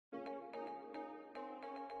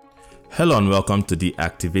Hello and welcome to the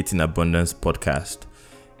Activating Abundance podcast.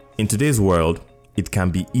 In today's world, it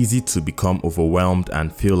can be easy to become overwhelmed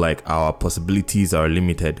and feel like our possibilities are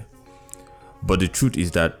limited. But the truth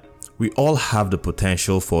is that we all have the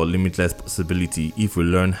potential for limitless possibility if we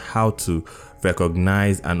learn how to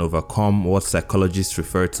recognize and overcome what psychologists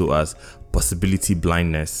refer to as possibility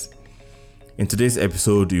blindness. In today's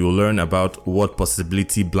episode, you will learn about what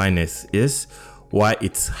possibility blindness is, why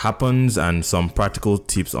it happens, and some practical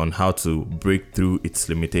tips on how to break through its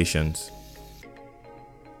limitations.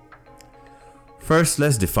 First,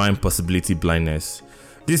 let's define possibility blindness.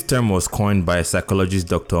 This term was coined by psychologist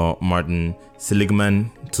Dr. Martin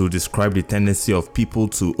Seligman to describe the tendency of people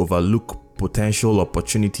to overlook potential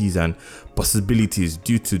opportunities and possibilities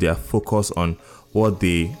due to their focus on what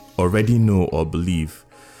they already know or believe.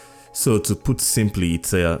 So to put simply,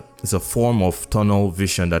 it's a form of tunnel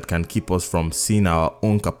vision that can keep us from seeing our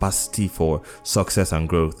own capacity for success and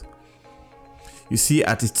growth. You see,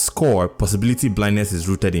 at its core, possibility blindness is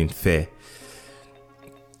rooted in fear,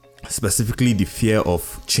 specifically the fear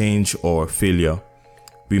of change or failure.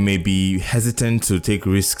 We may be hesitant to take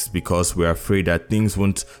risks because we're afraid that things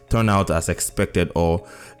won't turn out as expected or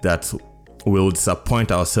that we'll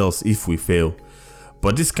disappoint ourselves if we fail.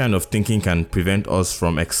 But this kind of thinking can prevent us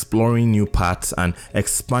from exploring new paths and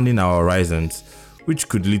expanding our horizons, which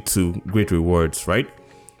could lead to great rewards, right?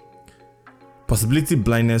 Possibility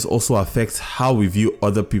blindness also affects how we view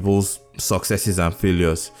other people's successes and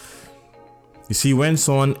failures. You see, when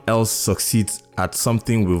someone else succeeds at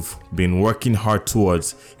something we've been working hard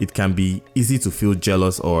towards, it can be easy to feel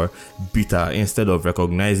jealous or bitter instead of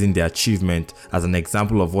recognizing their achievement as an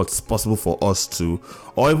example of what's possible for us too,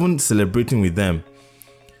 or even celebrating with them.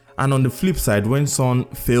 And on the flip side, when someone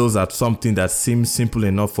fails at something that seems simple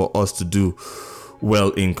enough for us to do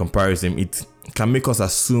well in comparison, it can make us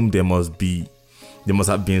assume there must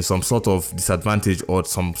have been some sort of disadvantage or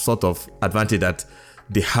some sort of advantage that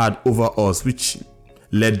they had over us, which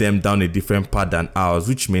led them down a different path than ours,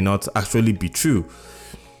 which may not actually be true.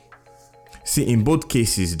 See, in both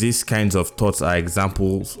cases, these kinds of thoughts are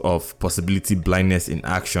examples of possibility blindness in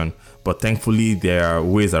action, but thankfully there are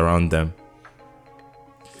ways around them.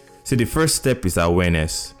 See, the first step is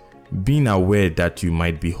awareness. Being aware that you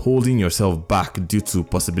might be holding yourself back due to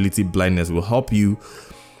possibility blindness will help you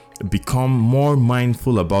become more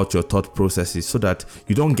mindful about your thought processes so that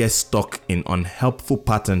you don't get stuck in unhelpful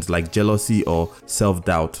patterns like jealousy or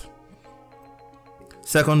self-doubt.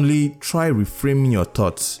 Secondly, try reframing your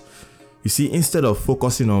thoughts. You see, instead of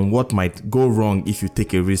focusing on what might go wrong if you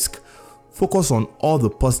take a risk, focus on all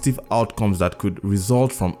the positive outcomes that could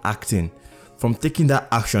result from taking that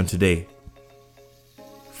action today.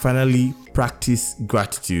 Finally, practice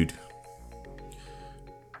gratitude.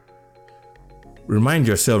 Remind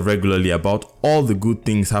yourself regularly about all the good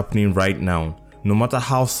things happening right now, no matter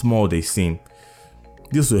how small they seem.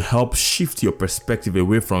 This will help shift your perspective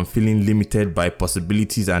away from feeling limited by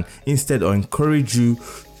possibilities and instead encourage you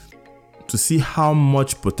to see how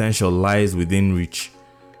much potential lies within reach.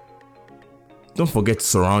 Don't forget to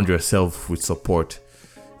surround yourself with support.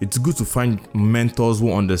 It's good to find mentors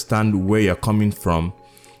who understand where you're coming from,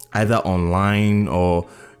 either online or,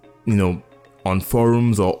 on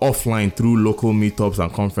forums or offline through local meetups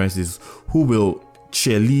and conferences, who will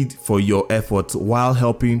cheerlead for your efforts while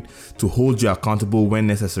helping to hold you accountable when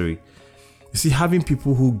necessary. You see, having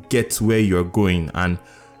people who get where you're going and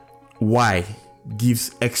why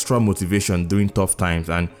gives extra motivation during tough times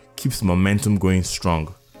and keeps momentum going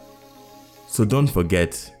strong. So don't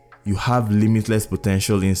forget, you have limitless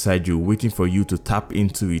potential inside you waiting for you to tap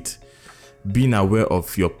into it. Being aware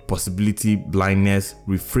of your possibility blindness,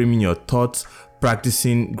 reframing your thoughts,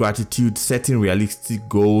 practicing gratitude, setting realistic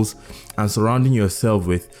goals, and surrounding yourself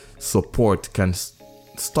with support can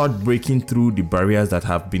start breaking through the barriers that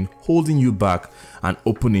have been holding you back and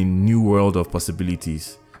open a new world of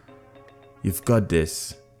possibilities. You've got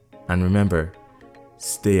this. And remember,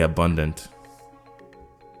 stay abundant.